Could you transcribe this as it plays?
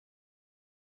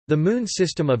The Moon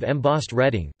system of embossed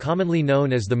writing, commonly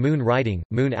known as the Moon writing,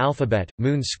 Moon alphabet,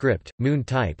 Moon script, Moon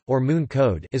type, or Moon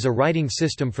code, is a writing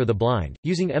system for the blind,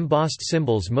 using embossed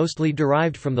symbols mostly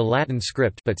derived from the Latin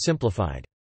script but simplified.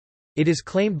 It is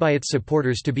claimed by its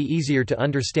supporters to be easier to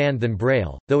understand than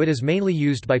Braille, though it is mainly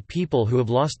used by people who have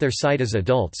lost their sight as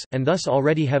adults, and thus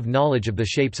already have knowledge of the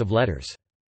shapes of letters.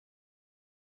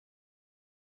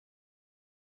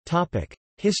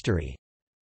 History.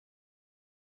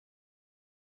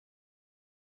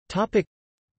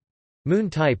 Moon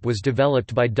type was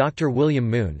developed by Dr. William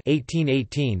Moon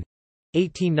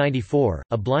 (1818–1894),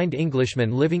 a blind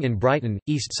Englishman living in Brighton,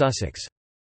 East Sussex.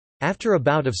 After a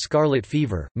bout of scarlet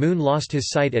fever, Moon lost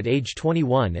his sight at age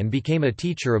 21 and became a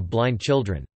teacher of blind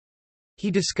children.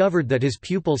 He discovered that his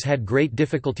pupils had great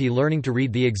difficulty learning to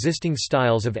read the existing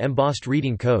styles of embossed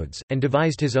reading codes, and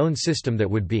devised his own system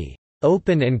that would be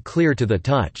open and clear to the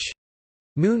touch.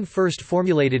 Moon first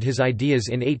formulated his ideas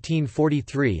in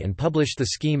 1843 and published the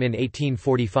scheme in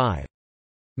 1845.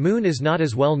 Moon is not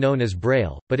as well known as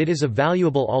Braille, but it is a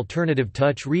valuable alternative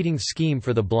touch reading scheme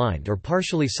for the blind or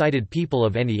partially sighted people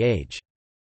of any age.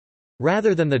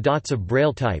 Rather than the dots of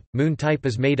Braille type, Moon type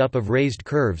is made up of raised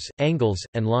curves, angles,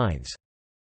 and lines.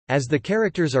 As the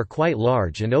characters are quite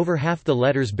large and over half the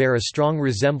letters bear a strong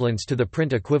resemblance to the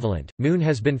print equivalent, Moon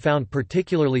has been found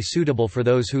particularly suitable for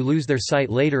those who lose their sight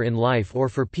later in life or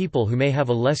for people who may have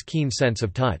a less keen sense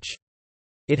of touch.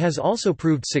 It has also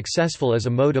proved successful as a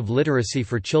mode of literacy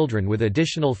for children with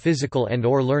additional physical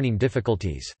and/or learning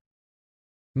difficulties.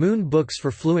 Moon books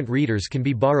for fluent readers can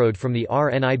be borrowed from the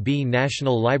RNIB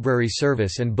National Library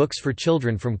Service and Books for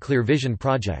Children from Clear Vision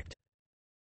Project.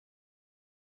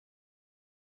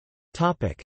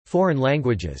 Foreign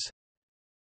languages.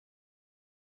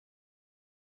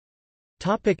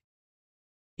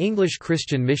 English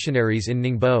Christian missionaries in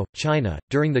Ningbo, China,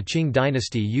 during the Qing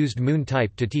dynasty used Moon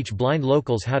type to teach blind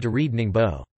locals how to read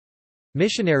Ningbo.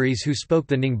 Missionaries who spoke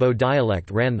the Ningbo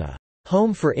dialect ran the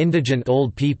Home for Indigent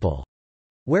Old People,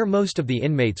 where most of the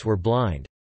inmates were blind.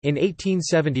 In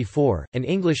 1874, an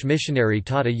English missionary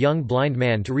taught a young blind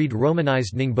man to read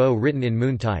Romanized Ningbo written in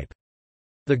Moon type.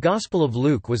 The Gospel of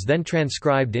Luke was then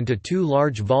transcribed into 2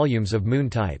 large volumes of Moon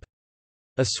type.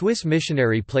 A Swiss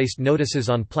missionary placed notices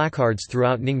on placards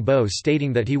throughout Ningbo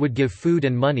stating that he would give food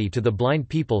and money to the blind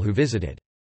people who visited.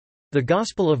 The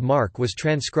Gospel of Mark was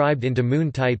transcribed into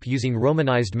Moon type using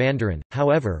Romanized Mandarin,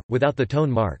 however, without the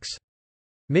tone marks.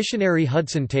 Missionary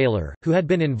Hudson Taylor, who had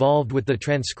been involved with the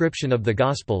transcription of the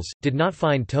Gospels, did not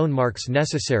find tone marks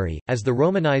necessary, as the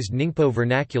Romanized Ningpo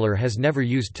vernacular has never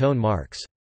used tone marks.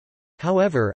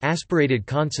 However, aspirated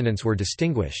consonants were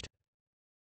distinguished.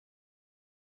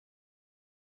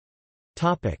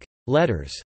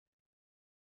 Letters.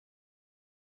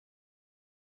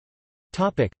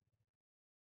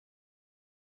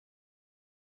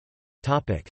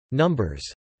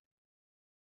 Numbers.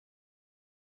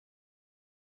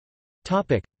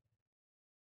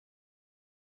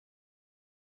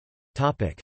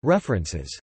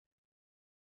 References.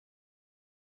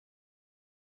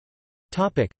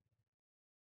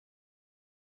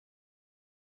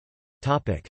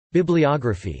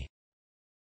 Bibliography.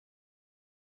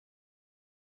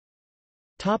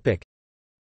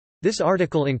 This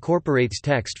article incorporates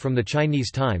text from the Chinese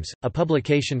Times, a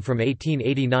publication from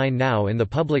 1889 now in the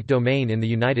public domain in the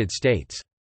United States.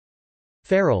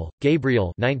 Farrell,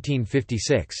 Gabriel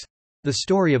 1956. The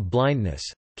Story of Blindness.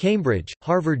 Cambridge,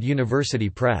 Harvard University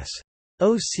Press.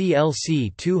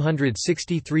 OCLC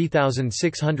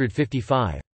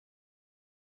 263655.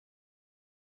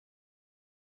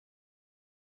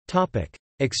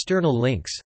 External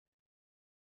links.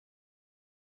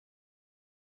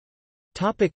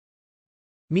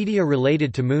 Media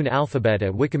related to Moon alphabet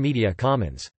at Wikimedia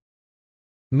Commons.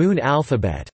 Moon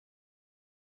alphabet.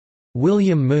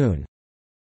 William Moon.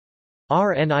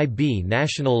 RNIB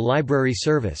National Library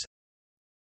Service.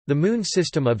 The Moon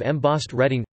system of embossed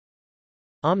writing.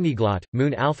 Omniglot,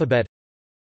 Moon alphabet.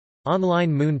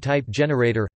 Online Moon type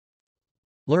generator.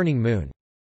 Learning Moon.